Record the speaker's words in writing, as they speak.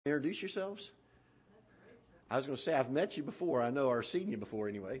Introduce yourselves. I was going to say, I've met you before. I know I've seen you before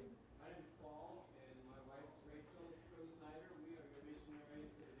anyway. My name is Paul, and my wife is Rachel Snyder. We are your missionaries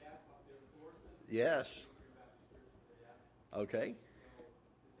to the deaf up there in Florissant. Yes. Baptist Church for the deaf. Okay. So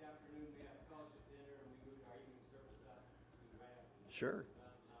this afternoon we have a fellowship dinner, and we moved our evening service up to right after the Sure.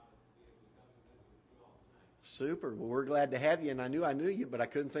 allow us to be able to come and visit with you all tonight. Super. Well, we're glad to have you, and I knew you, but I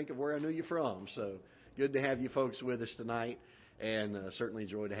couldn't think of where I knew you from. So good to have you folks with us tonight, and certainly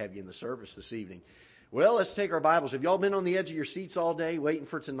enjoy to have you in the service this evening. Well, let's take our Bibles. Have y'all been on the edge of your seats all day waiting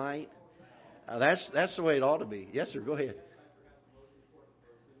for tonight? That's the way it ought to be. Yes, sir. Go ahead.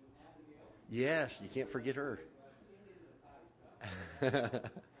 Yes, you can't forget her.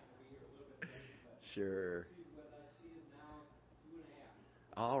 Sure.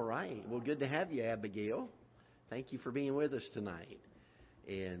 All right. Well, good to have you, Abigail. Thank you for being with us tonight.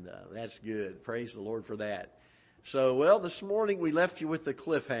 And that's good. Praise the Lord for that. So, well, this morning we left you with the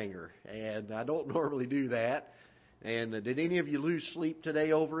cliffhanger, and I don't normally do that. And did any of you lose sleep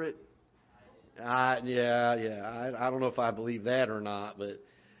today over it? Yeah. I don't know if I believe that or not, but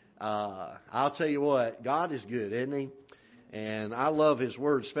I'll tell you what, God is good, isn't He? And I love His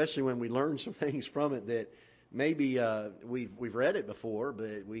Word, especially when we learn some things from it that maybe we've read it before,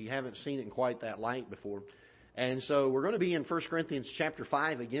 but we haven't seen it in quite that light before. And so we're going to be in 1 Corinthians chapter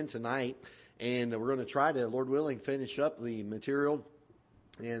 5 again tonight. And we're going to try to, Lord willing, finish up the material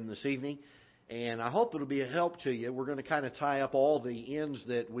in this evening. And I hope it'll be a help to you. We're going to kind of tie up all the ends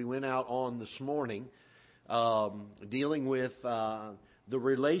that we went out on this morning, dealing with the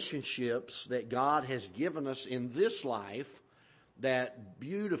relationships that God has given us in this life that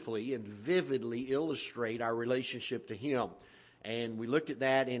beautifully and vividly illustrate our relationship to Him. And we looked at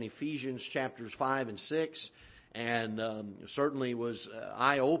that in Ephesians chapters 5 and 6. And certainly was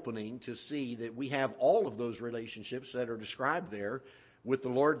eye-opening to see that we have all of those relationships that are described there with the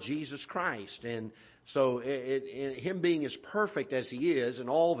Lord Jesus Christ. And so Him being as perfect as He is and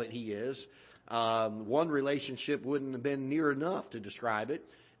all that He is, one relationship wouldn't have been near enough to describe it.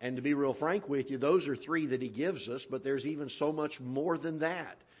 And to be real frank with you, those are three that He gives us, but there's even so much more than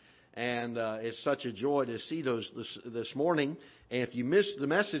that. And it's such a joy to see those this morning. And if you missed the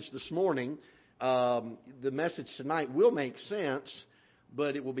message this morning, the message tonight will make sense,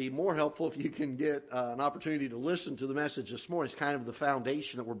 but it will be more helpful if you can get an opportunity to listen to the message this morning. It's kind of the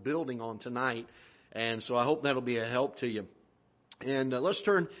foundation that we're building on tonight, and so I hope that'll be a help to you. And let's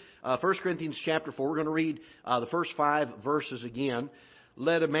turn 1 Corinthians chapter 4. We're going to read the first 5 verses again.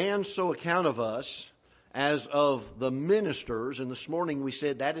 Let a man so account of us as of the ministers, and this morning we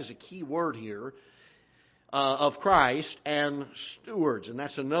said that is a key word here, of Christ, and stewards, and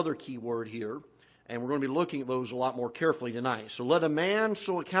that's another key word here. And we're going to be looking at those a lot more carefully tonight. So let a man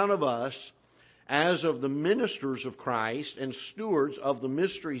so account of us as of the ministers of Christ and stewards of the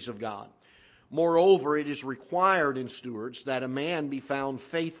mysteries of God. Moreover, it is required in stewards that a man be found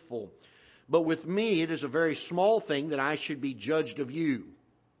faithful. But with me it is a very small thing that I should be judged of you,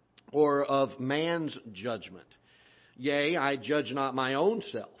 or of man's judgment. Yea, I judge not my own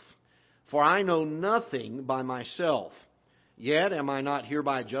self. For I know nothing by myself. Yet am I not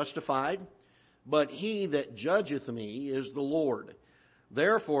hereby justified? But He that judgeth me is the Lord.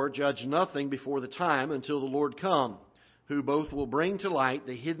 Therefore judge nothing before the time until the Lord come, who both will bring to light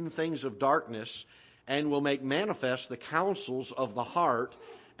the hidden things of darkness, and will make manifest the counsels of the heart,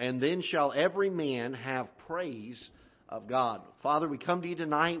 and then shall every man have praise of God. Father, we come to You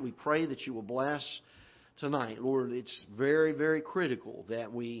tonight. We pray that You will bless tonight. Lord, it's very, very critical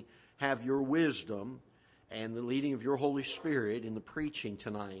that we have Your wisdom and the leading of Your Holy Spirit in the preaching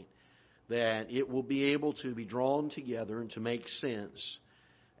tonight, that it will be able to be drawn together and to make sense,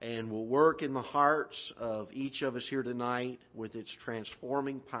 and will work in the hearts of each of us here tonight with its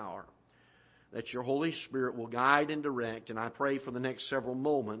transforming power, that Your Holy Spirit will guide and direct. And I pray for the next several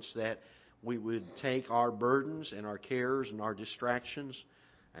moments that we would take our burdens and our cares and our distractions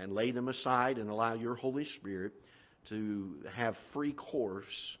and lay them aside and allow Your Holy Spirit to have free course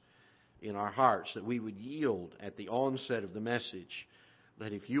in our hearts, that we would yield at the onset of the message,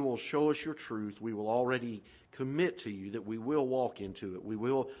 that if You will show us Your truth, we will already commit to You that we will walk into it. We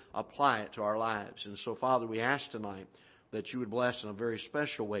will apply it to our lives. And so, Father, we ask tonight that You would bless in a very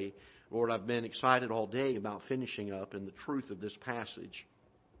special way. Lord, I've been excited all day about finishing up in the truth of this passage.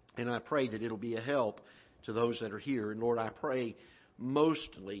 And I pray that it'll be a help to those that are here. And Lord, I pray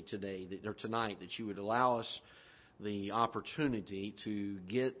mostly tonight that You would allow us the opportunity to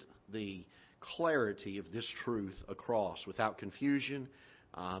get the clarity of this truth across without confusion,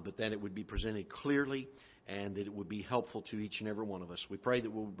 but that it would be presented clearly and that it would be helpful to each and every one of us. We pray that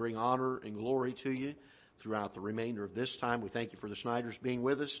we'll bring honor and glory to You throughout the remainder of this time. We thank you for the Snyders being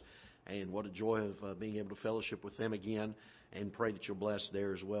with us, and what a joy of being able to fellowship with them again, and pray that you'll bless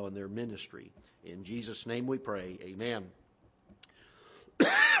there as well in their ministry. In Jesus' name we pray. Amen.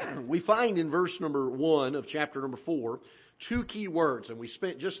 We find in verse number 1 of chapter number 4 two key words, and we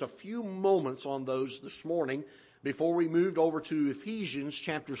spent just a few moments on those this morning before we moved over to Ephesians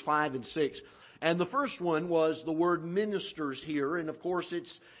chapters 5 and 6. And the first one was the word ministers here, and of course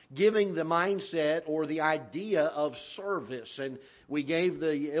it's giving the mindset or the idea of service. And we gave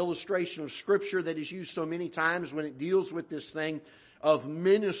the illustration of Scripture that is used so many times when it deals with this thing of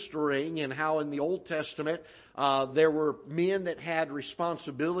ministering, and how in the Old Testament there were men that had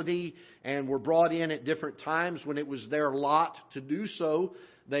responsibility and were brought in at different times when it was their lot to do so.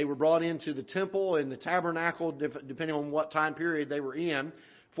 They were brought into the temple and the tabernacle, depending on what time period they were in,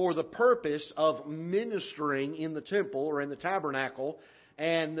 for the purpose of ministering in the temple or in the tabernacle,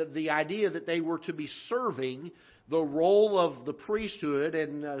 and the idea that they were to be serving the role of the priesthood,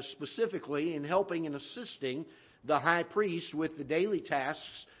 and specifically in helping and assisting the high priest with the daily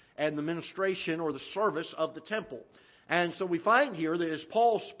tasks and the ministration or the service of the temple. And so we find here that as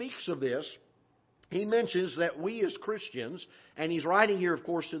Paul speaks of this, he mentions that we as Christians, and he's writing here, of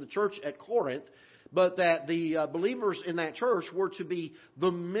course, to the church at Corinth, but that the believers in that church were to be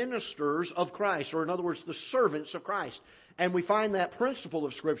the ministers of Christ, or in other words, the servants of Christ. And we find that principle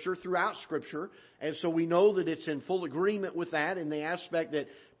of Scripture throughout Scripture, and so we know that it's in full agreement with that in the aspect that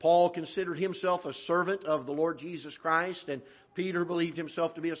Paul considered himself a servant of the Lord Jesus Christ, and Peter believed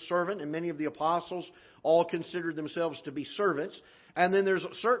himself to be a servant, and many of the apostles all considered themselves to be servants. And then there's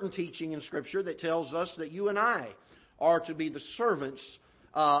a certain teaching in Scripture that tells us that you and I are to be the servants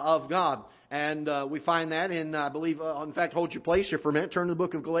of God. And we find that in, I believe, in fact, hold your place here for a minute. Turn to the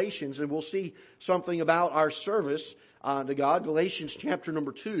book of Galatians, and we'll see something about our service to God. Galatians chapter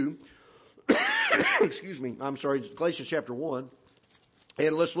number 2. Galatians chapter 1.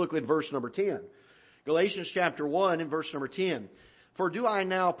 And let's look at verse number 10. Galatians chapter 1 and verse number 10. For do I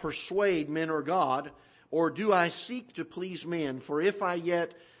now persuade men or God, or do I seek to please men? For if I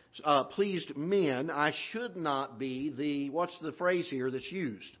yet pleased men, I should not be what's the phrase here that's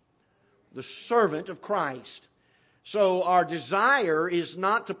used? The servant of Christ. So our desire is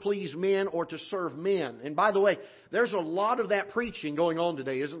not to please men or to serve men. And by the way, there's a lot of that preaching going on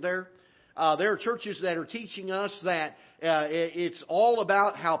today, isn't there? There are churches that are teaching us that it's all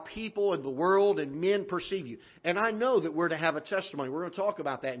about how people in the world and men perceive you. And I know that we're to have a testimony. We're going to talk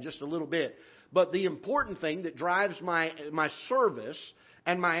about that in just a little bit. But the important thing that drives my service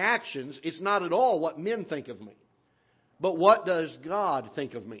and my actions is not at all what men think of me, but what does God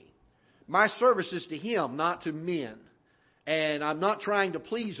think of me. My service is to Him, not to men. And I'm not trying to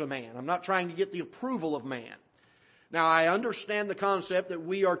please a man. I'm not trying to get the approval of man. Now, I understand the concept that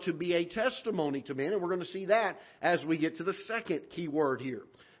we are to be a testimony to men, and we're going to see that as we get to the second key word here.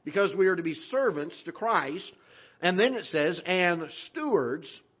 Because we are to be servants to Christ, and then it says, and stewards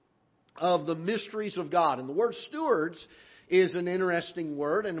of the mysteries of God. And the word stewards is an interesting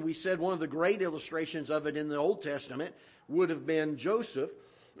word, and we said one of the great illustrations of it in the Old Testament would have been Joseph,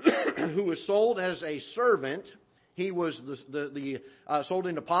 who was sold as a servant. He was sold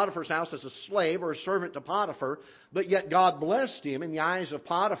into Potiphar's house as a slave or a servant to Potiphar, but yet God blessed him in the eyes of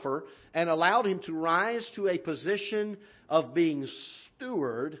Potiphar and allowed him to rise to a position of being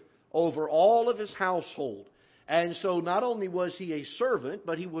steward over all of his household. And so not only was he a servant,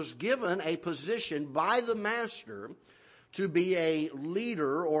 but he was given a position by the master to be a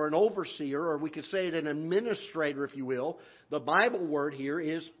leader or an overseer, or we could say it an administrator, if you will. The Bible word here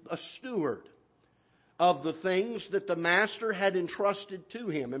is a steward of the things that the master had entrusted to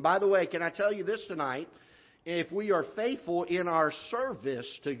him. And by the way, can I tell you this tonight? If we are faithful in our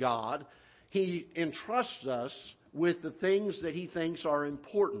service to God, He entrusts us with the things that He thinks are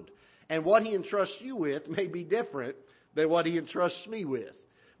important. And what He entrusts you with may be different than what He entrusts me with.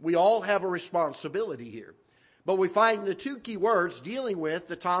 We all have a responsibility here. But we find the two key words dealing with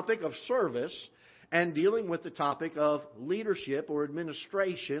the topic of service and dealing with the topic of leadership or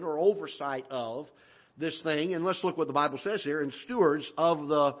administration or oversight of this thing. And let's look what the Bible says here. And stewards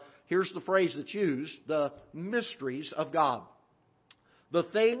of here's the phrase that's used, the mysteries of God. The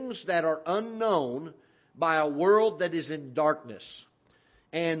things that are unknown by a world that is in darkness.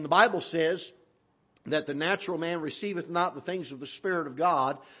 And the Bible says that the natural man receiveth not the things of the Spirit of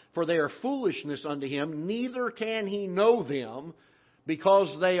God, for they are foolishness unto him, neither can he know them,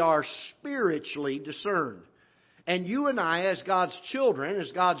 because they are spiritually discerned. And you and I, as God's children,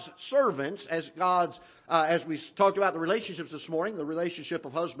 as God's servants, as we talked about the relationships this morning, the relationship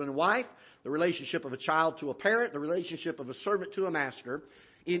of husband and wife, the relationship of a child to a parent, the relationship of a servant to a master,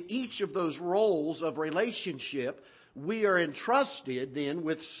 in each of those roles of relationship, we are entrusted then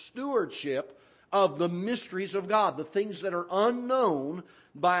with stewardship of the mysteries of God, the things that are unknown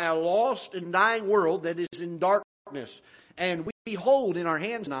by a lost and dying world that is in darkness. And we hold in our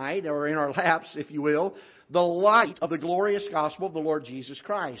hands tonight, or in our laps, if you will, the light of the glorious gospel of the Lord Jesus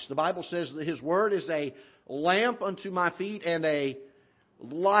Christ. The Bible says that His Word is a lamp unto my feet and a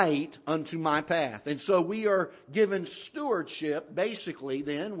light unto my path. And so we are given stewardship, basically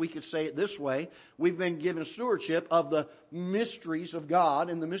then, we could say it this way, we've been given stewardship of the mysteries of God,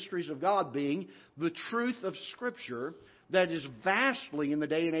 and the mysteries of God being the truth of Scripture that is vastly, in the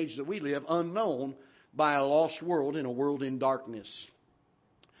day and age that we live, unknown by a lost world, in a world in darkness.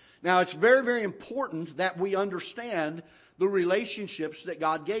 Now, it's very, very important that we understand the relationships that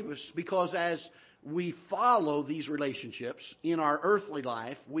God gave us, because as we follow these relationships in our earthly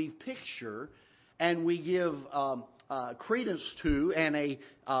life, we picture and we give credence to and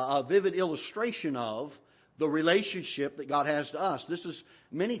a vivid illustration of the relationship that God has to us. This is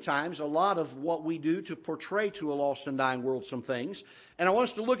many times a lot of what we do to portray to a lost and dying world some things. And I want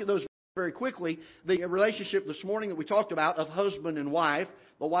us to look at those very quickly. The relationship this morning that we talked about of husband and wife.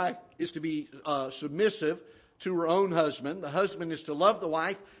 The wife is to be submissive to her own husband. The husband is to love the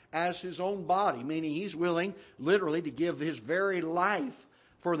wife as his own body, meaning he's willing, literally, to give his very life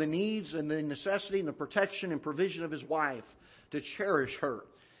for the needs and the necessity and the protection and provision of his wife, to cherish her.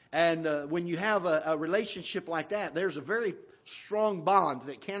 And when you have a relationship like that, there's a very strong bond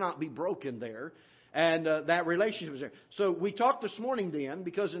that cannot be broken there. And that relationship is there. So we talked this morning then,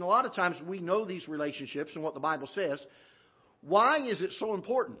 because in a lot of times we know these relationships and what the Bible says. Why is it so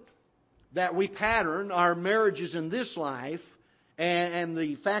important that we pattern our marriages in this life, and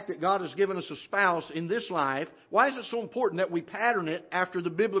the fact that God has given us a spouse in this life? Why is it so important that we pattern it after the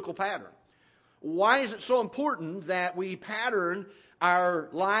biblical pattern? Why is it so important that we pattern our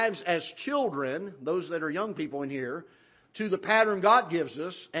lives as children, those that are young people in here, to the pattern God gives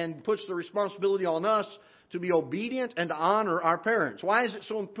us, and puts the responsibility on us to be obedient and to honor our parents? Why is it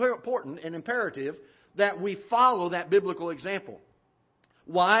so important and imperative that we follow that biblical example?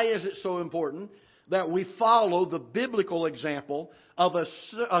 Why is it so important that we follow the biblical example of a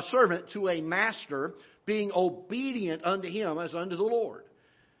servant to a master being obedient unto him as unto the Lord?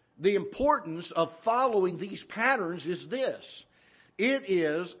 The importance of following these patterns is this. It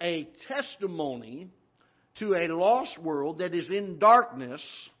is a testimony to a lost world that is in darkness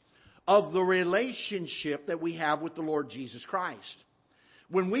of the relationship that we have with the Lord Jesus Christ.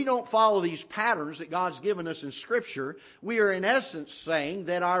 When we don't follow these patterns that God's given us in Scripture, we are in essence saying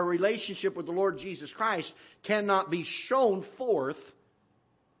that our relationship with the Lord Jesus Christ cannot be shown forth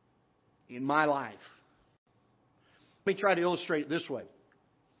in my life. Let me try to illustrate it this way.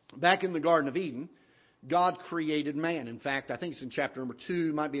 Back in the Garden of Eden, God created man. In fact, I think it's in chapter number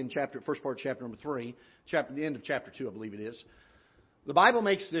 2, might be in first part of chapter number 3, the end of chapter 2, I believe it is. The Bible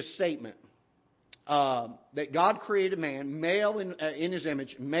makes this statement. That God created man, male in His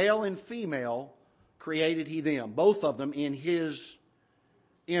image, male and female created He them, both of them in His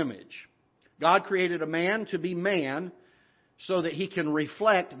image. God created a man to be man so that he can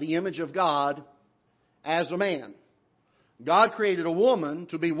reflect the image of God as a man. God created a woman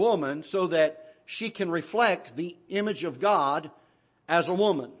to be woman so that she can reflect the image of God as a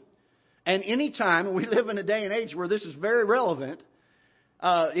woman. And any time, we live in a day and age where this is very relevant,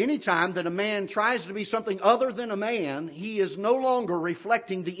 anytime that a man tries to be something other than a man, he is no longer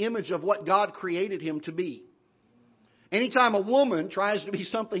reflecting the image of what God created him to be. Anytime a woman tries to be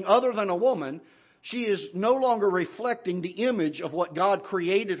something other than a woman, she is no longer reflecting the image of what God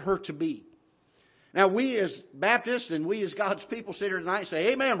created her to be. Now, we as Baptists and we as God's people sit here tonight and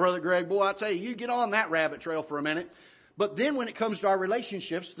say, "Amen, Brother Greg. Boy, I tell you, you get on that rabbit trail for a minute." But then when it comes to our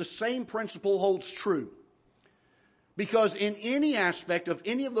relationships, the same principle holds true. Because in any aspect of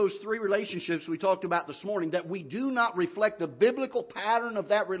any of those three relationships we talked about this morning, that we do not reflect the biblical pattern of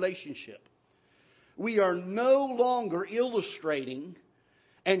that relationship, we are no longer illustrating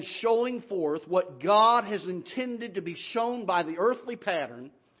and showing forth what God has intended to be shown by the earthly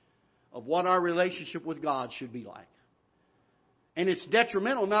pattern of what our relationship with God should be like. And it's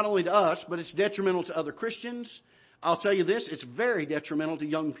detrimental not only to us, but it's detrimental to other Christians. I'll tell you this, it's very detrimental to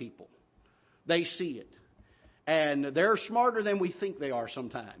young people. They see it. And they're smarter than we think they are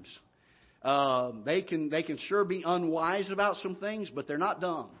sometimes. They can sure be unwise about some things, but they're not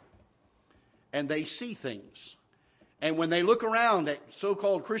dumb. And they see things. And when they look around at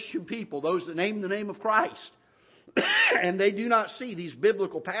so-called Christian people, those that name the name of Christ, and they do not see these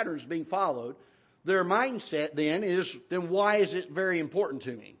biblical patterns being followed, their mindset then is, then why is it very important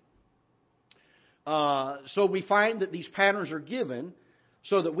to me? So we find that these patterns are given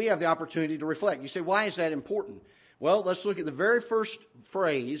so that we have the opportunity to reflect. You say, why is that important? Well, let's look at the very first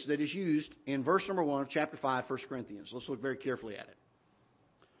phrase that is used in verse number 1 of chapter 5, 1 Corinthians. Let's look very carefully at it.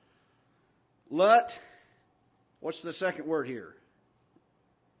 What's the second word here?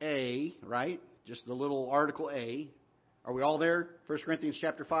 A, right? Just the little article A. Are we all there? 1 Corinthians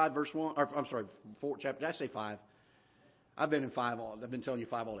chapter 5, verse 1. Or, I'm sorry, 4 chapter. Did I say 5? I've been in 5 all. I've been telling you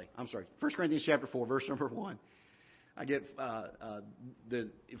 5 all day. I'm sorry. 1 Corinthians chapter 4, verse number 1. I get the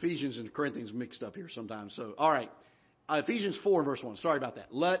Ephesians and Corinthians mixed up here sometimes. So, all right. Ephesians 4, verse 1. Sorry about that.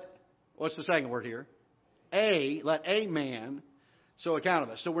 What's the second word here? Let a man so account of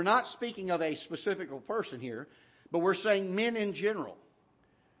us. So we're not speaking of a specific person here, but we're saying men in general.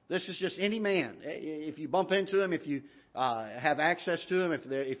 This is just any man. If you bump into him, if you have access to him,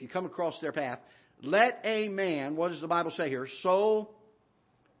 if you come across their path, let a man, what does the Bible say here? So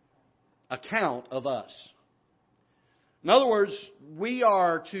account of us. In other words, we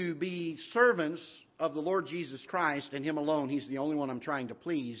are to be servants of the Lord Jesus Christ and Him alone. He's the only one I'm trying to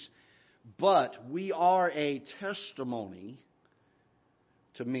please. But we are a testimony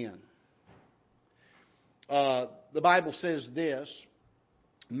to men. The Bible says this,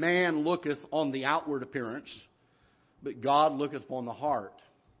 man looketh on the outward appearance, but God looketh upon the heart.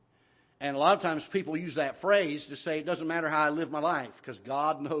 And a lot of times people use that phrase to say it doesn't matter how I live my life because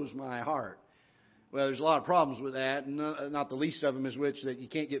God knows my heart. Well, there's a lot of problems with that, not the least of them is that you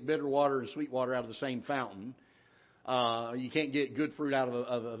can't get bitter water and sweet water out of the same fountain. You can't get good fruit out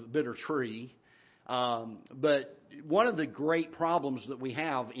of a bitter tree. But one of the great problems that we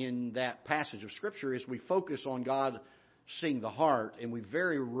have in that passage of Scripture is we focus on God seeing the heart, and we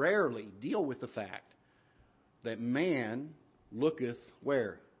very rarely deal with the fact that man looketh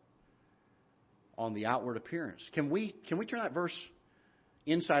where? On the outward appearance. Can we turn that verse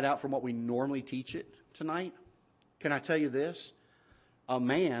inside out from what we normally teach it tonight? Can I tell you this? A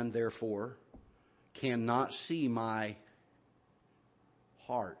man, therefore, cannot see my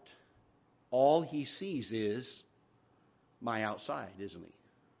heart. All he sees is my outside, isn't he?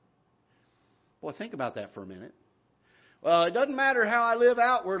 Well, think about that for a minute. Well, it doesn't matter how I live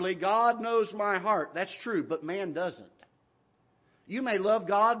outwardly. God knows my heart. That's true, but man doesn't. You may love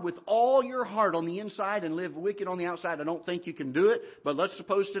God with all your heart on the inside and live wicked on the outside. I don't think you can do it, but let's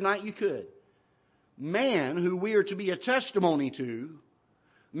suppose tonight you could. Man, who we are to be a testimony to,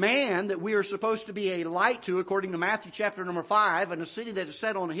 man that we are supposed to be a light to, according to Matthew chapter number 5, and a city that is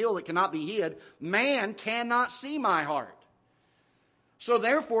set on a hill that cannot be hid, man cannot see my heart. So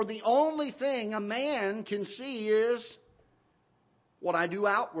therefore, the only thing a man can see is what I do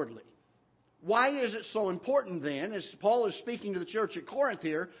outwardly. Why is it so important then, as Paul is speaking to the church at Corinth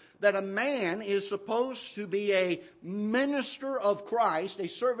here, that a man is supposed to be a minister of Christ, a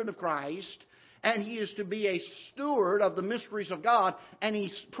servant of Christ, and he is to be a steward of the mysteries of God? And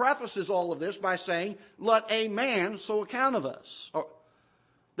he prefaces all of this by saying, let a man so account of us. Or,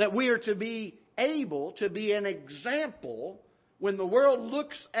 that we are to be able to be an example. When the world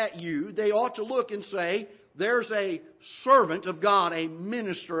looks at you, they ought to look and say, there's a servant of God, a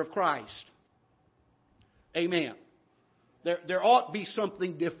minister of Christ. Amen. There ought to be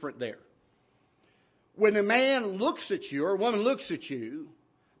something different there. When a man looks at you or a woman looks at you,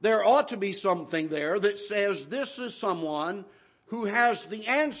 there ought to be something there that says this is someone who has the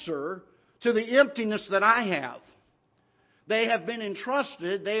answer to the emptiness that I have. They have been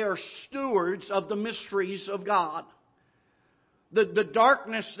entrusted, they are stewards of the mysteries of God. The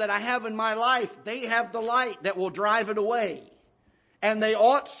darkness that I have in my life, they have the light that will drive it away. And they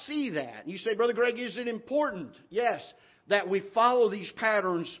ought to see that. You say, Brother Greg, is it important? Yes, that we follow these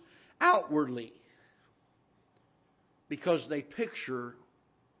patterns outwardly. Because they picture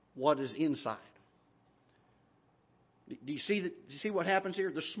what is inside. Do you see what happens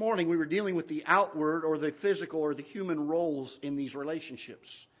here? This morning we were dealing with the outward or the physical or the human roles in these relationships.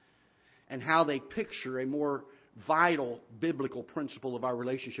 And how they picture a more vital biblical principle of our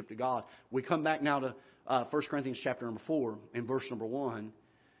relationship to God. We come back now to 1 Corinthians chapter number 4 and verse number 1.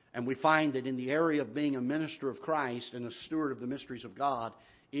 And we find that in the area of being a minister of Christ and a steward of the mysteries of God,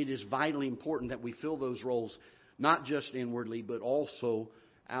 it is vitally important that we fill those roles, not just inwardly, but also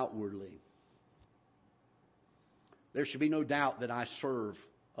outwardly. There should be no doubt that I serve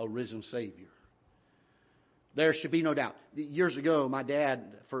a risen Savior. There should be no doubt. Years ago, my dad,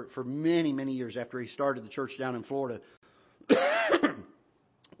 for many, many years after he started the church down in Florida,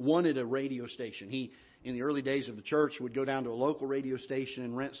 wanted a radio station. He, in the early days of the church, would go down to a local radio station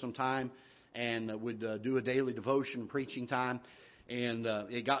and rent some time and would do a daily devotion and preaching time. And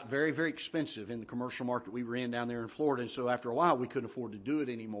it got very, very expensive in the commercial market we were in down there in Florida. And so after a while, we couldn't afford to do it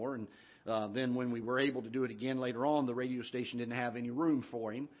anymore. And Then when we were able to do it again later on, the radio station didn't have any room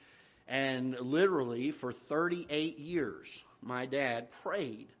for him. And literally for 38 years, my dad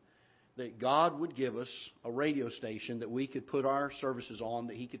prayed that God would give us a radio station that we could put our services on,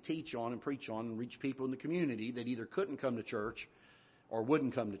 that he could teach on and preach on and reach people in the community that either couldn't come to church or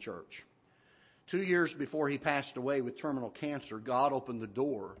wouldn't come to church. 2 years before he passed away with terminal cancer, God opened the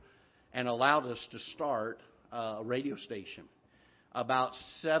door and allowed us to start a radio station. About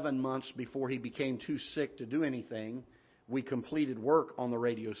 7 months before he became too sick to do anything, we completed work on the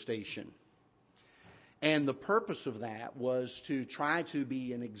radio station. And the purpose of that was to try to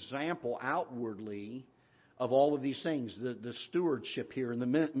be an example outwardly of all of these things, the stewardship here in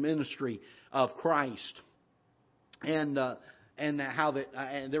the ministry of Christ. And how that,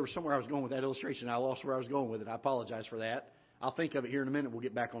 and there was somewhere I was going with that illustration. I lost where I was going with it. I apologize for that. I'll think of it here in a minute. We'll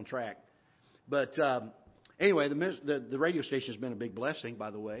get back on track. But anyway, the radio station has been a big blessing, by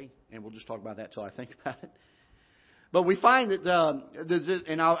the way, and we'll just talk about that until I think about it. But we find that,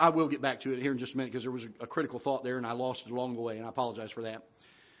 and I will get back to it here in just a minute because there was a critical thought there and I lost it along the way, and I apologize for that.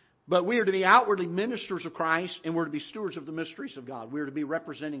 But we are to be outwardly ministers of Christ, and we're to be stewards of the mysteries of God. We're to be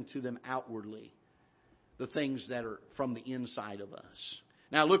representing to them outwardly the things that are from the inside of us.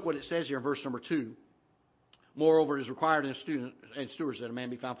 Now look what it says here in verse number 2. Moreover, it is required in stewards that a man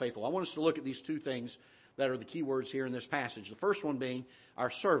be found faithful. I want us to look at these two things that are the key words here in this passage. The first one being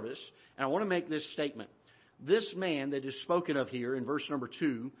our service. And I want to make this statement. This man that is spoken of here in verse number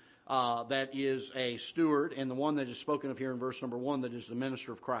 2, that is a steward, and the one that is spoken of here in verse number 1, that is the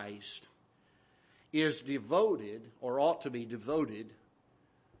minister of Christ, is devoted, or ought to be devoted,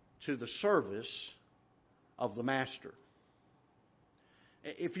 to the service of the master.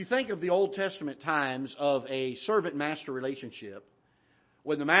 If you think of the Old Testament times of a servant-master relationship,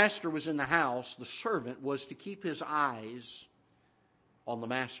 when the master was in the house, the servant was to keep his eyes on the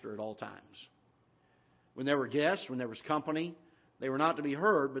master at all times. When there were guests, when there was company, they were not to be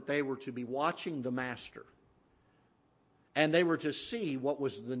heard, but they were to be watching the master. And they were to see what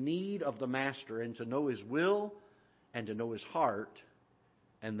was the need of the master and to know his will and to know his heart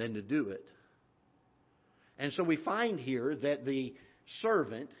and then to do it. And so we find here that the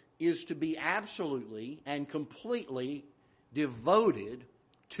servant is to be absolutely and completely devoted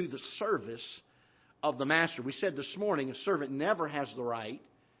to the service of the master. We said this morning a servant never has the right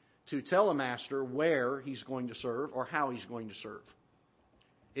to tell a master where he's going to serve or how he's going to serve.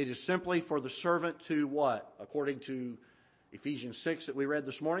 It is simply for the servant to what? According to Ephesians 6 that we read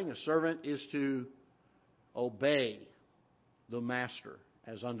this morning, a servant is to obey the master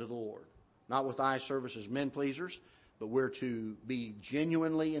as unto the Lord. Not with eye service as men pleasers, but we're to be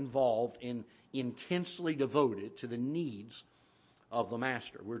genuinely involved and intensely devoted to the needs of the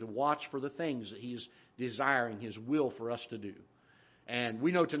master. We're to watch for the things that he's desiring, his will for us to do. And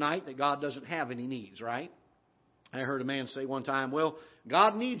we know tonight that God doesn't have any needs, right? I heard a man say one time, well,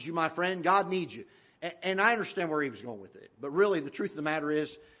 God needs you, my friend. God needs you. And I understand where he was going with it. But really, the truth of the matter is,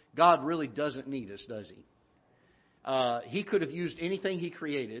 God really doesn't need us, does he? He could have used anything he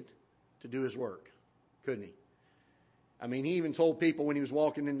created to do his work, couldn't he? I mean, he even told people when he was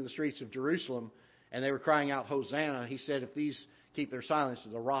walking into the streets of Jerusalem and they were crying out, Hosanna, he said, if these keep their silence,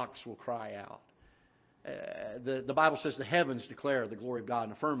 the rocks will cry out. The Bible says the heavens declare the glory of God,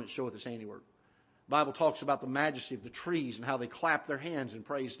 and the firmament showeth his handiwork. The Bible talks about the majesty of the trees and how they clap their hands in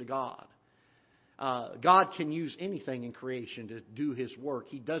praise to God. God can use anything in creation to do his work.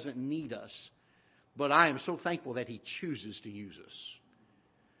 He doesn't need us. But I am so thankful that he chooses to use us.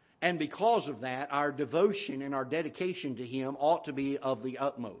 And because of that, our devotion and our dedication to him ought to be of the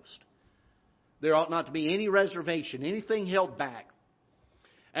utmost. There ought not to be any reservation, anything held back.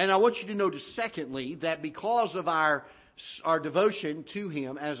 And I want you to notice, secondly, that because of our devotion to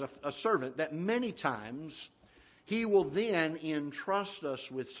him as a servant, that many times he will then entrust us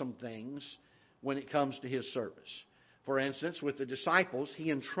with some things when it comes to his service. For instance, with the disciples, he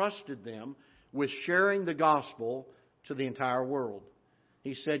entrusted them with sharing the gospel to the entire world.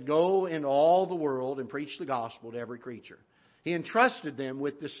 He said, go into all the world and preach the gospel to every creature. He entrusted them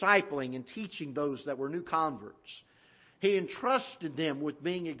with discipling and teaching those that were new converts. He entrusted them with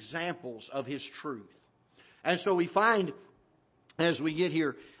being examples of his truth. And so we find, as we get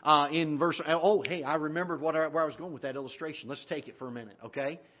here in verse... Oh, hey, I remembered where I was going with that illustration. Let's take it for a minute,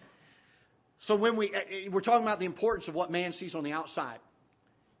 okay? So when we're talking about the importance of what man sees on the outside.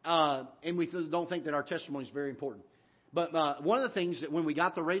 And we don't think that our testimony is very important. But one of the things that when we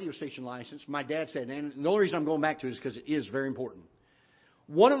got the radio station license, my dad said, and the only reason I'm going back to it is because it is very important.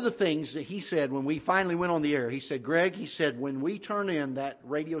 One of the things that he said when we finally went on the air, he said, Greg, he said, when we turn in that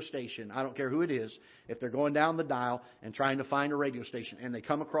radio station, I don't care who it is, if they're going down the dial and trying to find a radio station and they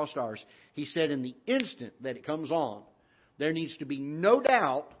come across ours, he said in the instant that it comes on, there needs to be no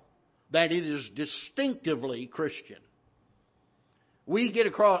doubt that it is distinctively Christian. We get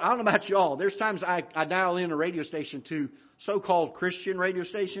across, I don't know about y'all, there's times I dial in a radio station to so-called Christian radio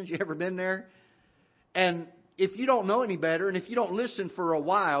stations. You ever been there? And if you don't know any better, and if you don't listen for a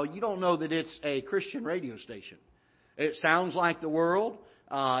while, you don't know that it's a Christian radio station. It sounds like the world.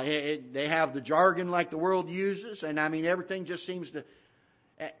 They have the jargon like the world uses, and I mean everything just seems to.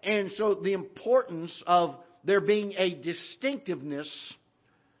 And so the importance of there being a distinctiveness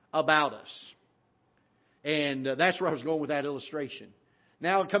about us, and that's where I was going with that illustration.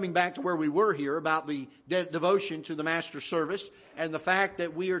 Now coming back to where we were here about the devotion to the master's service and the fact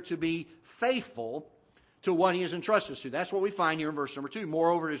that we are to be faithful to what He has entrusted us to. That's what we find here in verse number 2.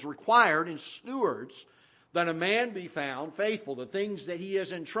 Moreover, it is required in stewards that a man be found faithful. The things that He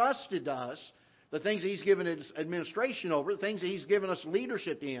has entrusted to us, the things that He's given us administration over, the things that He's given us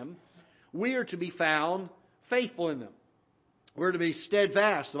leadership in, we are to be found faithful in them. We're to be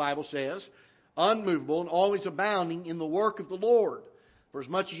steadfast, the Bible says, unmovable, and always abounding in the work of the Lord. For as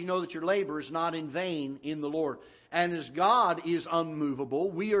much as you know that your labor is not in vain in the Lord. And as God is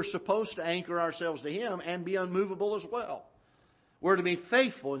unmovable, we are supposed to anchor ourselves to Him and be unmovable as well. We're to be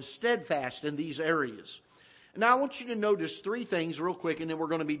faithful and steadfast in these areas. Now I want you to notice three things real quick, and then we're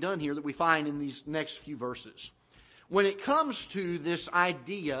going to be done here, that we find in these next few verses. When it comes to this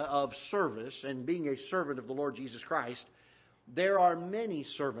idea of service and being a servant of the Lord Jesus Christ, there are many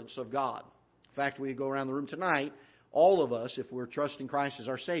servants of God. In fact, we go around the room tonight. All of us, if we're trusting Christ as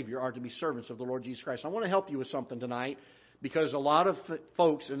our Savior, are to be servants of the Lord Jesus Christ. I want to help you with something tonight, because a lot of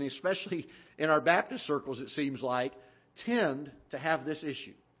folks, and especially in our Baptist circles, it seems like, tend to have this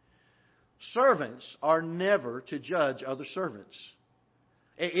issue. Servants are never to judge other servants.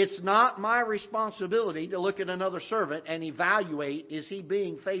 It's not my responsibility to look at another servant and evaluate, is he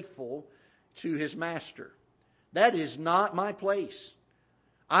being faithful to his master? That is not my place.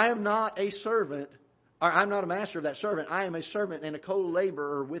 I am not a servant. I'm not a master of that servant. I am a servant and a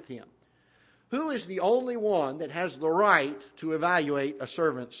co-laborer with him. Who is the only one that has the right to evaluate a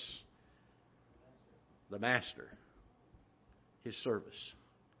servant's? The master. His service.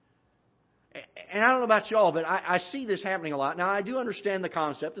 And I don't know about y'all, but I see this happening a lot. Now, I do understand the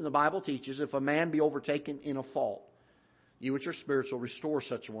concept, and the Bible teaches, if a man be overtaken in a fault, you which are spiritual, restore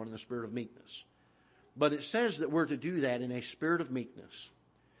such a one in the spirit of meekness. But it says that we're to do that in a spirit of meekness.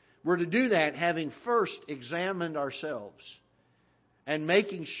 We're to do that having first examined ourselves and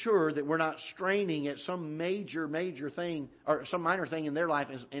making sure that we're not straining at some major thing or some minor thing in their life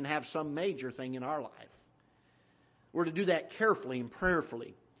and have some major thing in our life. We're to do that carefully and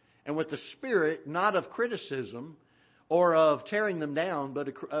prayerfully and with the spirit not of criticism or of tearing them down, but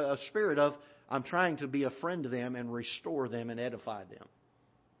a spirit of I'm trying to be a friend to them and restore them and edify them.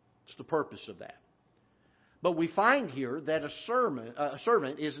 It's the purpose of that. But we find here that a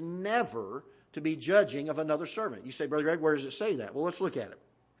servant is never to be judging of another servant. You say, Brother Greg, where does it say that? Well, let's look at it.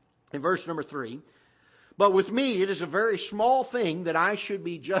 In verse number 3, but with me it is a very small thing that I should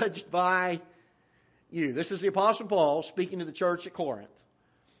be judged by you. This is the Apostle Paul speaking to the church at Corinth.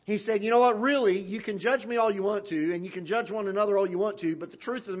 He said, you know what, really, you can judge me all you want to, and you can judge one another all you want to, but the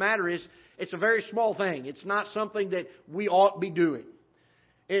truth of the matter is, it's a very small thing. It's not something that we ought to be doing.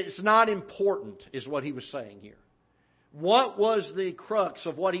 It's not important, is what he was saying here. What was the crux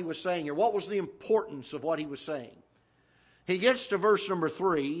of what he was saying here? What was the importance of what he was saying? He gets to verse number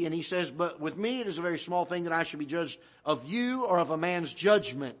 3, and he says, but with me it is a very small thing that I should be judged of you or of a man's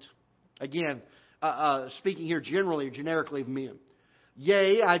judgment. Again, speaking here generally or generically of men.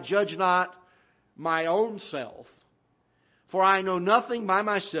 Yea, I judge not my own self, for I know nothing by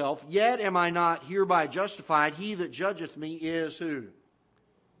myself, yet am I not hereby justified. He that judgeth me is who?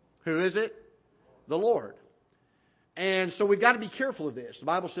 Who is it? The Lord. And so we've got to be careful of this. The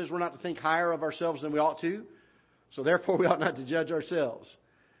Bible says we're not to think higher of ourselves than we ought to. So therefore we ought not to judge ourselves.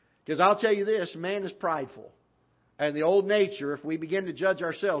 Because I'll tell you this, man is prideful. And the old nature, if we begin to judge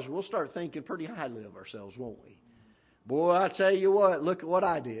ourselves, we'll start thinking pretty highly of ourselves, won't we? Boy, I tell you what, look at what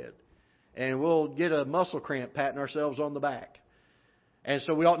I did. And we'll get a muscle cramp patting ourselves on the back. And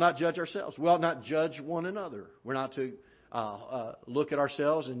so we ought not judge ourselves. We ought not judge one another. We're not to look at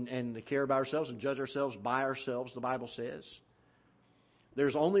ourselves and care about ourselves and judge ourselves by ourselves, the Bible says.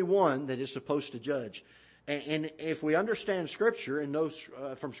 There's only one that is supposed to judge. And if we understand Scripture and know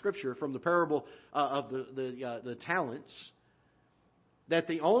from Scripture, from the parable of the talents, that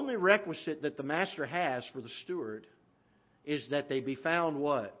the only requisite that the master has for the steward is that they be found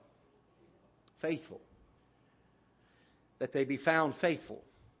what? Faithful. That they be found faithful.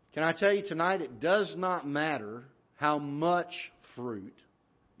 Can I tell you tonight, it does not matter how much fruit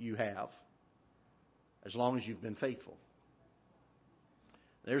you have, as long as you've been faithful.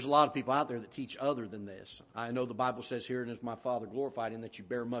 There's a lot of people out there that teach other than this. I know the Bible says here, and is my Father glorified in that you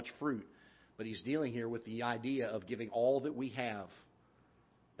bear much fruit. But He's dealing here with the idea of giving all that we have.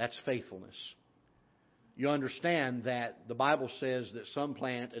 That's faithfulness. You understand that the Bible says that some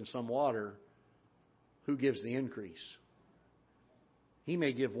plant and some water, who gives the increase? He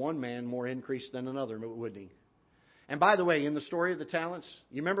may give one man more increase than another, wouldn't He? And by the way, in the story of the talents,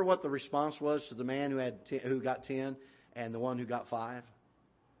 you remember what the response was to the man who got 10 and the one who got 5?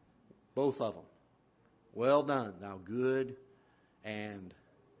 Both of them. Well done, thou good and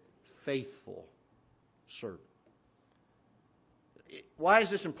faithful servant. Why is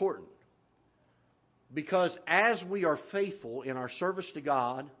this important? Because as we are faithful in our service to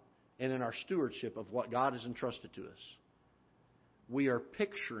God and in our stewardship of what God has entrusted to us, we are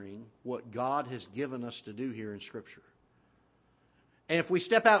picturing what God has given us to do here in Scripture. And if we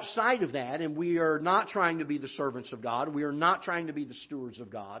step outside of that and we are not trying to be the servants of God, we are not trying to be the stewards of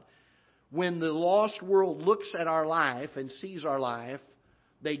God, when the lost world looks at our life and sees our life,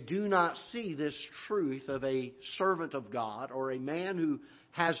 they do not see this truth of a servant of God or a man who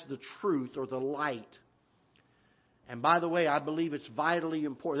has the truth or the light. And by the way, I believe it's vitally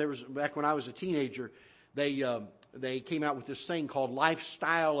important. Back when I was a teenager, they came out with this thing called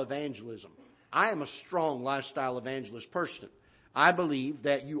lifestyle evangelism. I am a strong lifestyle evangelist person. I believe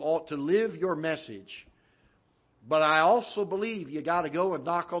that you ought to live your message, but I also believe you got to go and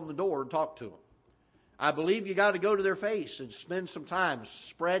knock on the door and talk to them. I believe you got to go to their face and spend some time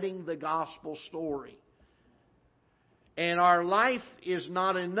spreading the gospel story. And our life is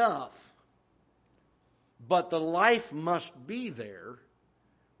not enough, but the life must be there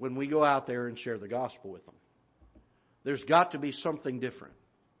when we go out there and share the gospel with them. There's got to be something different.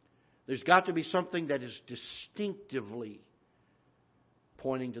 There's got to be something that is distinctively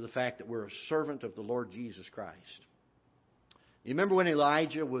pointing to the fact that we're a servant of the Lord Jesus Christ. You remember when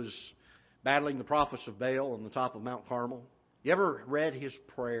Elijah was battling the prophets of Baal on the top of Mount Carmel? You ever read his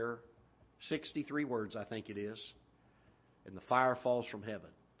prayer? 63 words, I think it is. And the fire falls from heaven.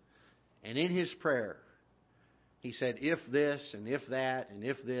 And in his prayer, he said, if this, and if that, and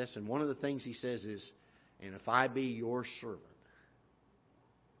if this. And one of the things he says is, and if I be your servant,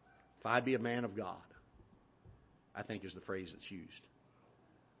 if I be a man of God, I think is the phrase that's used.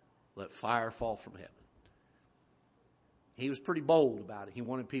 Let fire fall from heaven. He was pretty bold about it. He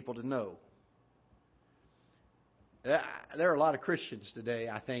wanted people to know. There are a lot of Christians today,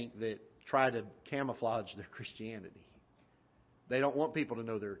 I think, that try to camouflage their Christianity. They don't want people to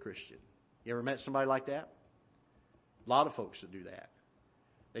know they're a Christian. You ever met somebody like that? A lot of folks that do that.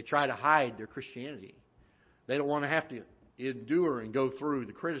 They try to hide their Christianity. They don't want to have to endure and go through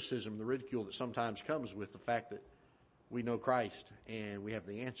the criticism, the ridicule that sometimes comes with the fact that we know Christ and we have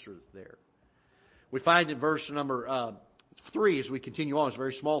the answer there. We find in verse number 3, as we continue on, it's a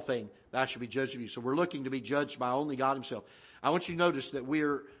very small thing, thou shalt be judged of you. So we're looking to be judged by only God Himself. I want you to notice that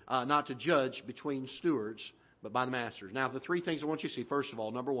we're not to judge between stewards, but by the masters. Now, the 3 things I want you to see, first of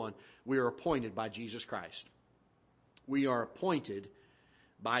all, number 1, we are appointed by Jesus Christ. We are appointed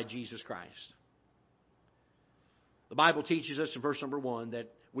by Jesus Christ. The Bible teaches us in verse number 1 that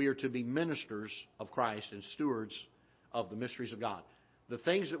we are to be ministers of Christ and stewards of the mysteries of God. The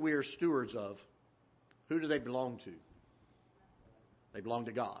things that we are stewards of, who do they belong to? They belong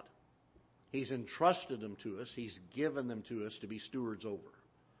to God. He's entrusted them to us. He's given them to us to be stewards over.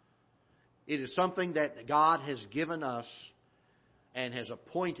 It is something that God has given us and has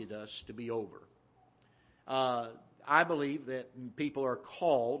appointed us to be over. I believe that people are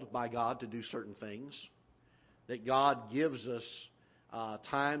called by God to do certain things, that God gives us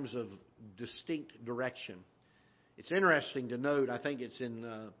times of distinct direction. It's interesting to note, I think it's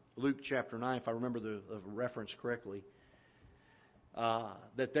in Luke chapter 9, if I remember the reference correctly,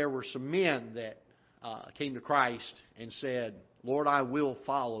 that there were some men that came to Christ and said, Lord, I will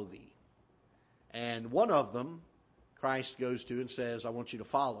follow Thee. And one of them, Christ goes to and says, I want you to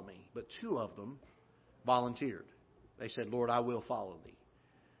follow me. But 2 of them volunteered. They said, Lord, I will follow Thee.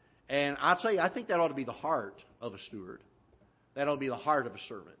 And I'll tell you, I think that ought to be the heart of a steward. That ought to be the heart of a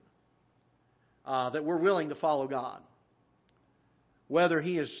servant. That we're willing to follow God. Whether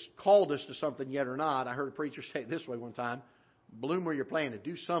He has called us to something yet or not, I heard a preacher say it this way one time, bloom where you're planted,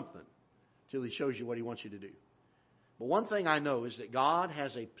 do something till He shows you what He wants you to do. But one thing I know is that God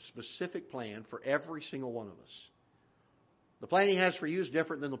has a specific plan for every single one of us. The plan He has for you is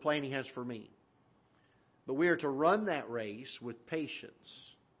different than the plan He has for me. But we are to run that race with patience.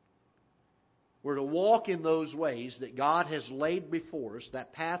 We're to walk in those ways that God has laid before us,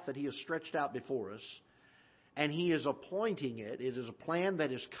 that path that He has stretched out before us, and He is appointing it. It is a plan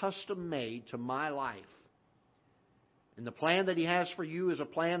that is custom made to my life. And the plan that He has for you is a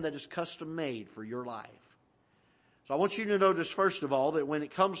plan that is custom made for your life. So I want you to notice, first of all, that when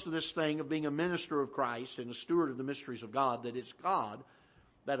it comes to this thing of being a minister of Christ and a steward of the mysteries of God, that it's God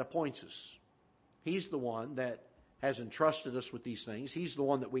that appoints us. He's the one that has entrusted us with these things. He's the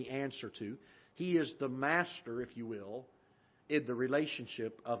one that we answer to. He is the master, if you will, in the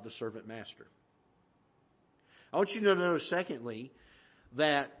relationship of the servant master. I want you to notice, secondly,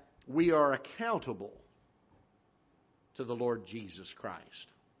 that we are accountable to the Lord Jesus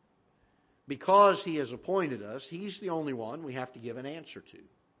Christ. Because He has appointed us, He's the only one we have to give an answer to.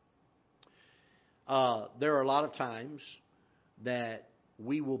 There are a lot of times that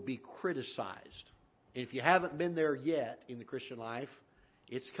we will be criticized. And if you haven't been there yet in the Christian life,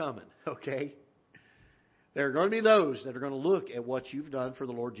 it's coming, okay? There are going to be those that are going to look at what you've done for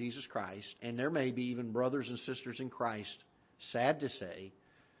the Lord Jesus Christ, and there may be even brothers and sisters in Christ, sad to say,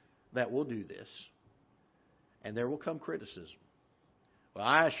 that will do this. And there will come criticism. Well,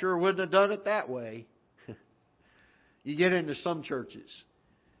 I sure wouldn't have done it that way. You get into some churches,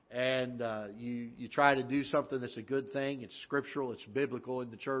 and you try to do something that's a good thing. It's scriptural, it's biblical in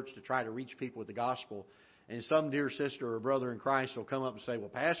the church to try to reach people with the gospel. And some dear sister or brother in Christ will come up and say, well,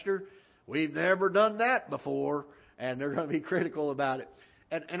 Pastor, we've never done that before. And they're going to be critical about it.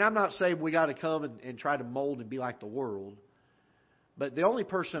 And I'm not saying we got to come and try to mold and be like the world. But the only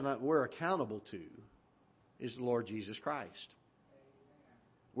person that we're accountable to is the Lord Jesus Christ.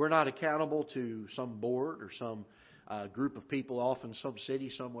 We're not accountable to some board or some group of people off in some city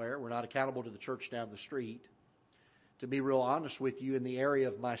somewhere. We're not accountable to the church down the street. To be real honest with you, in the area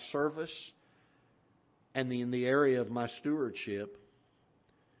of my service and in the area of my stewardship,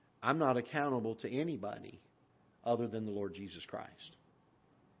 I'm not accountable to anybody other than the Lord Jesus Christ.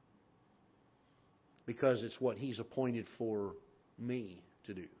 Because it's what He's appointed for me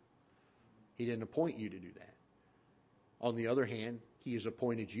to do. He didn't appoint you to do that. On the other hand, He has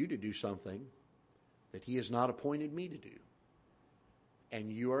appointed you to do something that He has not appointed me to do.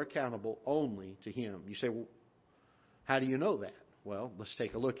 And you are accountable only to Him. You say, well, how do you know that? Well, let's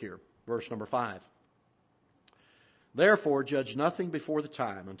take a look here. Verse number 5. Therefore, judge nothing before the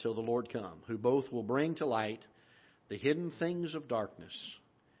time until the Lord come, who both will bring to light the hidden things of darkness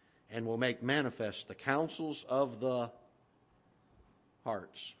and will make manifest the counsels of the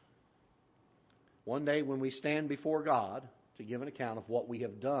hearts. One day when we stand before God to give an account of what we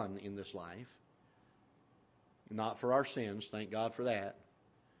have done in this life, not for our sins, thank God for that,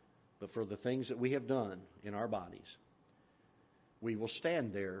 but for the things that we have done in our bodies, we will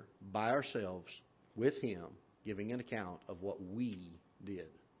stand there by ourselves with Him, giving an account of what we did.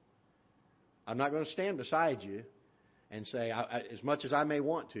 I'm not going to stand beside you and say, as much as I may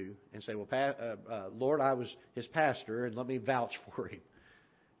want to, and say, well, Lord, I was His pastor, and let me vouch for him.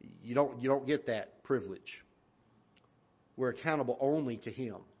 You don't get that privilege. We're accountable only to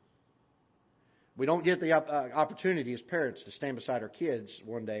Him. We don't get the opportunity as parents to stand beside our kids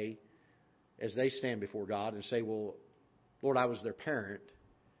one day as they stand before God and say, well, Lord, I was their parent,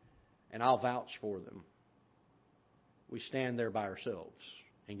 and I'll vouch for them. We stand there by ourselves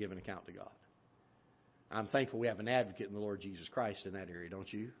and give an account to God. I'm thankful we have an advocate in the Lord Jesus Christ in that area,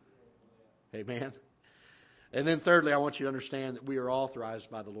 don't you? Amen. And then thirdly, I want you to understand that we are authorized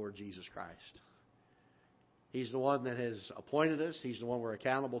by the Lord Jesus Christ. He's the one that has appointed us. He's the one we're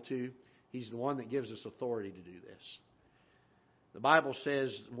accountable to. He's the one that gives us authority to do this. The Bible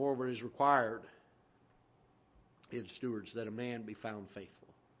says, moreover, it is required in stewards that a man be found faithful.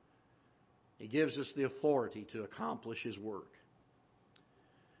 He gives us the authority to accomplish His work.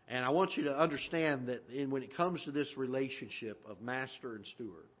 And I want you to understand that when it comes to this relationship of master and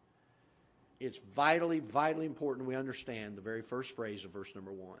steward, it's vitally, vitally important we understand the very first phrase of verse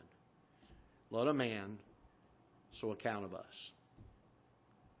number 1. Let a man so account of us.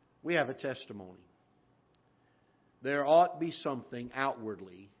 We have a testimony. There ought to be something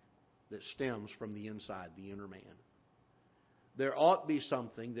outwardly that stems from the inside, the inner man. There ought to be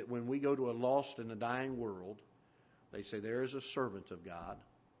something that when we go to a lost and a dying world, they say there is a servant of God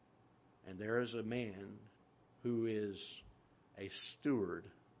and there is a man who is a steward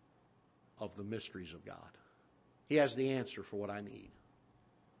of the mysteries of God. He has the answer for what I need.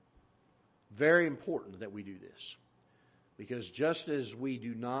 Very important that we do this. Because just as we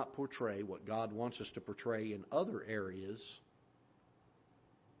do not portray what God wants us to portray in other areas,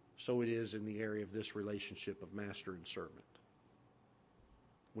 so it is in the area of this relationship of master and servant.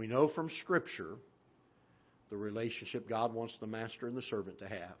 We know from Scripture the relationship God wants the master and the servant to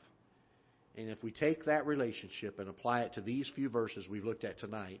have. And if we take that relationship and apply it to these few verses we've looked at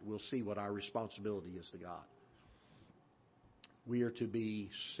tonight, we'll see what our responsibility is to God. We are to be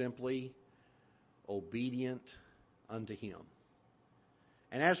simply obedient unto Him.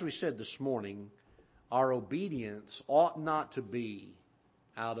 And as we said this morning, our obedience ought not to be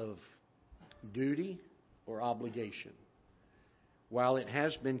out of duty or obligation. While it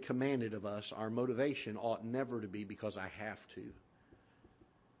has been commanded of us, our motivation ought never to be because I have to.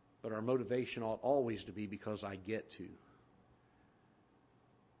 But our motivation ought always to be because I get to.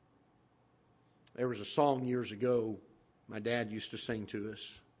 There was a song years ago my dad used to sing to us.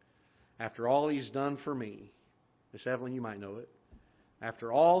 After all He's done for me. Miss Evelyn, you might know it.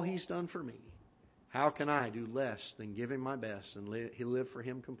 After all He's done for me, how can I do less than give Him my best and live for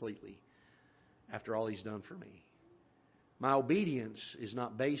Him completely? After all He's done for me. My obedience is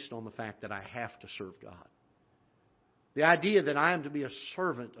not based on the fact that I have to serve God. The idea that I am to be a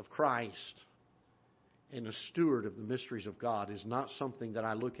servant of Christ and a steward of the mysteries of God is not something that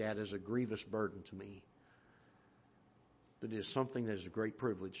I look at as a grievous burden to me. But it is something that is a great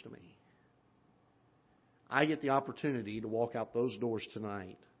privilege to me. I get the opportunity to walk out those doors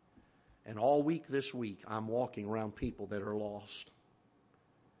tonight. And all week this week, I'm walking around people that are lost.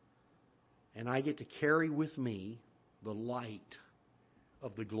 And I get to carry with me the light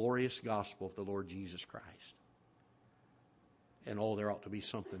of the glorious gospel of the Lord Jesus Christ. And there ought to be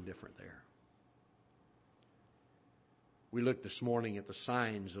something different there. We looked this morning at the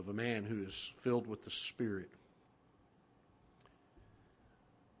signs of a man who is filled with the Spirit.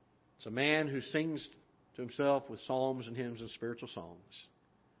 It's a man who sings to himself with psalms and hymns and spiritual songs.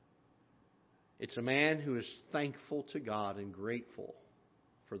 It's a man who is thankful to God and grateful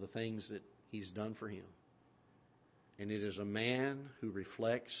for the things that He's done for him. And it is a man who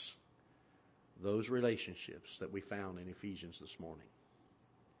reflects those relationships that we found in Ephesians this morning.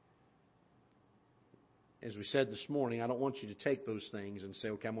 As we said this morning, I don't want you to take those things and say,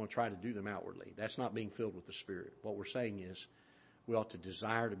 okay, I'm going to try to do them outwardly. That's not being filled with the Spirit. What we're saying is we ought to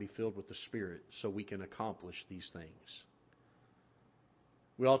desire to be filled with the Spirit so we can accomplish these things.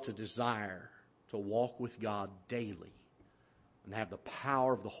 We ought to desire to walk with God daily and have the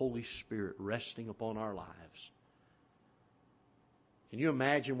power of the Holy Spirit resting upon our lives. Can you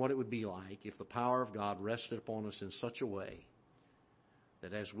imagine what it would be like if the power of God rested upon us in such a way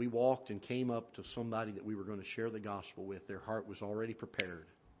that as we walked and came up to somebody that we were going to share the gospel with, their heart was already prepared,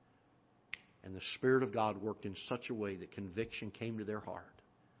 and the Spirit of God worked in such a way that conviction came to their heart,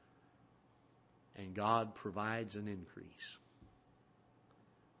 and God provides an increase?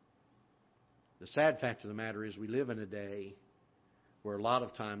 The sad fact of the matter is we live in a day where a lot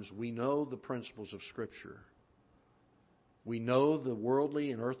of times we know the principles of Scripture. We know the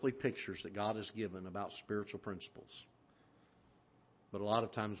worldly and earthly pictures that God has given about spiritual principles. But a lot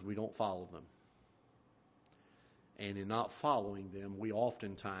of times we don't follow them. And in not following them, we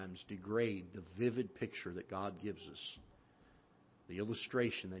oftentimes degrade the vivid picture that God gives us. The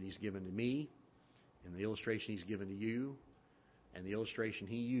illustration that He's given to me, and the illustration He's given to you, and the illustration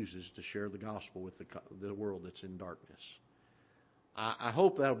He uses to share the gospel with the world that's in darkness. I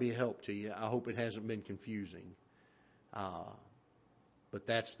hope that'll be a help to you. I hope it hasn't been confusing. But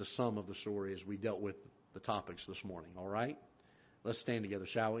that's the sum of the story as we dealt with the topics this morning. All right? Let's stand together,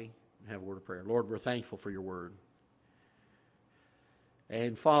 shall we? And have a word of prayer. Lord, we're thankful for Your Word.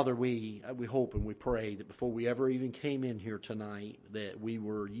 And Father, we hope and we pray that before we ever even came in here tonight, that we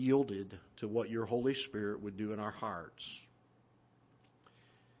were yielded to what Your Holy Spirit would do in our hearts.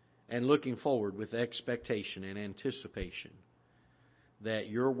 And looking forward with expectation and anticipation that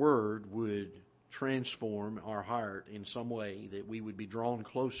Your Word would transform our heart in some way, that we would be drawn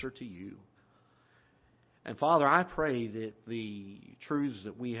closer to You. And Father, I pray that the truths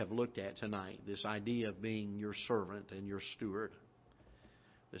that we have looked at tonight, this idea of being Your servant and Your steward,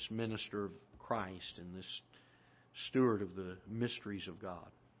 this minister of Christ and this steward of the mysteries of God,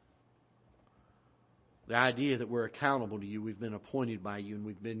 the idea that we're accountable to You, we've been appointed by You, and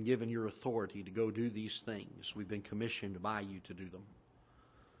we've been given Your authority to go do these things. We've been commissioned by You to do them.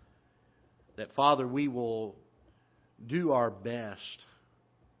 That, Father, we will do our best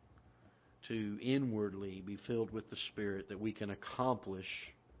to inwardly be filled with the Spirit, that we can accomplish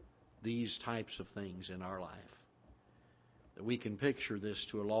these types of things in our life. That we can picture this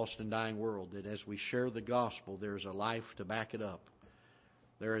to a lost and dying world, that as we share the gospel, there is a life to back it up.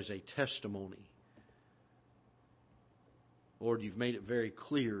 There is a testimony. Lord, You've made it very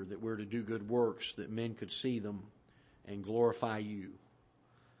clear that we're to do good works, that men could see them and glorify You.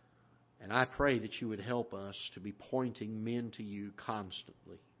 And I pray that You would help us to be pointing men to You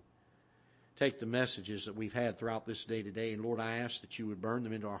constantly. take the messages that we've had throughout this day today, and Lord, I ask that you would burn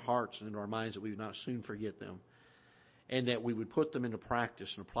them into our hearts and into our minds, that we would not soon forget them, and that we would put them into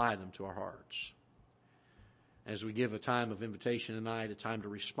practice and apply them to our hearts. As we give a time of invitation tonight, a time to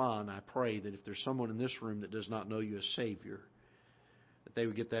respond, I pray that if there's someone in this room that does not know you as Savior, that they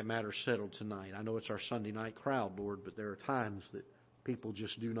would get that matter settled tonight. I know it's our Sunday night crowd, Lord, but there are times that people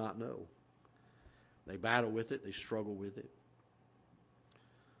just do not know. They battle with it. They struggle with it.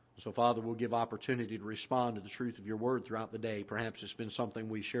 So, Father, we'll give opportunity to respond to the truth of your word throughout the day. Perhaps it's been something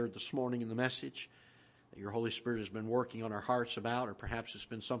we shared this morning in the message that your Holy Spirit has been working on our hearts about, or perhaps it's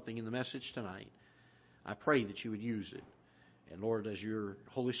been something in the message tonight. I pray that you would use it. And, Lord, as your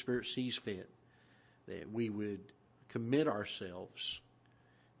Holy Spirit sees fit, that we would commit ourselves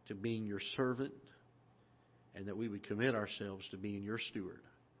to being your servant, and that we would commit ourselves to being your steward.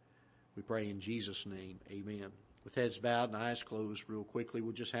 We pray in Jesus' name, amen. With heads bowed and eyes closed, real quickly,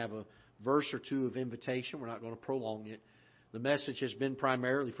 we'll just have a verse or two of invitation. We're not going to prolong it. The message has been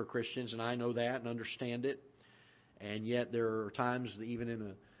primarily for Christians, and I know that and understand it. And yet there are times that even in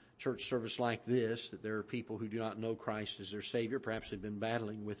a church service like this, that there are people who do not know Christ as their Savior. Perhaps they've been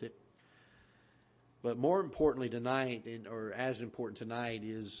battling with it. But more importantly tonight, or as important tonight,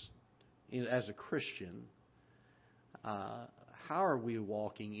 is as a Christian, how are we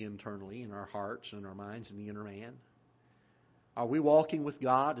walking internally in our hearts and our minds in the inner man? Are we walking with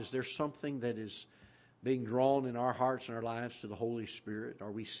God? Is there something that is being drawn in our hearts and our lives to the Holy Spirit?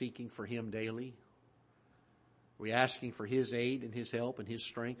 Are we seeking for Him daily? Are we asking for His aid and His help and His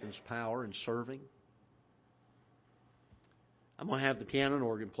strength and His power in serving? I'm going to have the piano and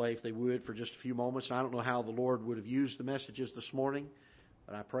organ play, if they would, for just a few moments. I don't know how the Lord would have used the messages this morning,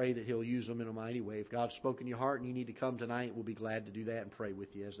 but I pray that He'll use them in a mighty way. If God's spoken to your heart and you need to come tonight, we'll be glad to do that and pray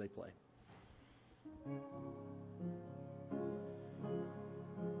with you as they play.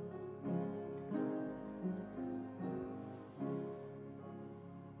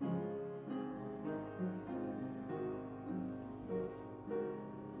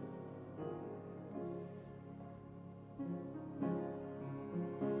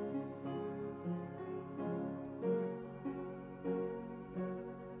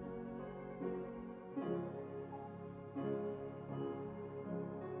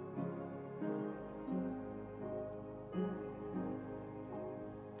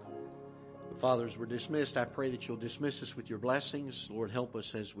 Fathers, we're dismissed. I pray that you'll dismiss us with your blessings. Lord, help us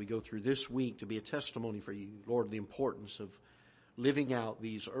as we go through this week to be a testimony for you. Lord, the importance of living out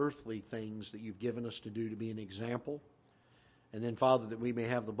these earthly things that you've given us to do, to be an example. And then, Father, that we may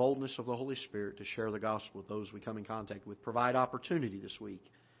have the boldness of the Holy Spirit to share the gospel with those we come in contact with. Provide opportunity this week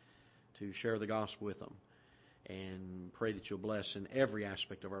to share the gospel with them. And pray that you'll bless in every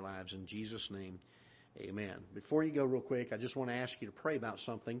aspect of our lives. In Jesus' name, amen. Before you go real quick, I just want to ask you to pray about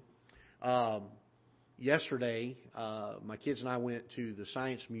something. Yesterday, my kids and I went to the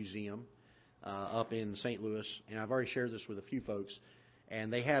Science Museum up in St. Louis, and I've already shared this with a few folks.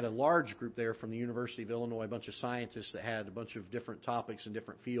 And they had a large group there from the University of Illinois, a bunch of scientists that had a bunch of different topics and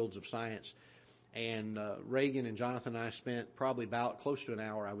different fields of science. And Reagan and Jonathan and I spent probably about close to an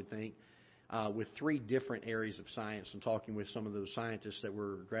hour, I would think, with 3 different areas of science and talking with some of those scientists that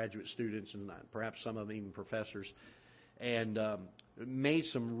were graduate students and perhaps some of them even professors. And made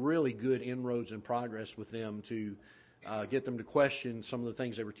some really good inroads and progress with them to get them to question some of the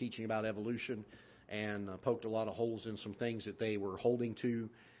things they were teaching about evolution, and poked a lot of holes in some things that they were holding to,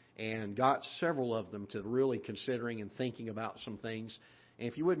 and got several of them to really considering and thinking about some things. And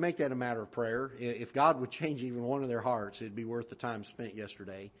if you would make that a matter of prayer, if God would change even one of their hearts, it'd be worth the time spent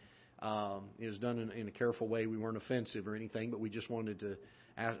yesterday. It was done in a careful way. We weren't offensive or anything, but we just wanted to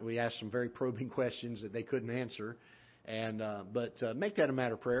we asked some very probing questions that they couldn't answer. And but make that a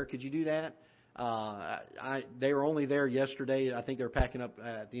matter of prayer. Could you do that? They were only there yesterday. I think they were packing up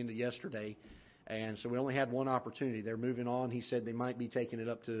at the end of yesterday, and so we only had one opportunity. They're moving on. He said they might be taking it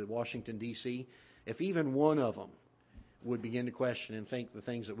up to Washington, D.C. If even one of them would begin to question and think the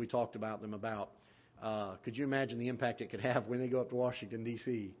things that we talked about them about, could you imagine the impact it could have when they go up to Washington,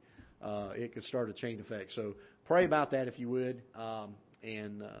 D.C.? It could start a chain effect. So pray about that if you would,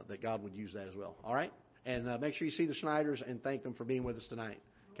 and that God would use that as well. All right? And make sure you see the Schneiders and thank them for being with us tonight.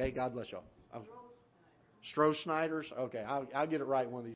 Okay, God bless y'all. Stroh Schneiders? Okay, I'll get it right one of these.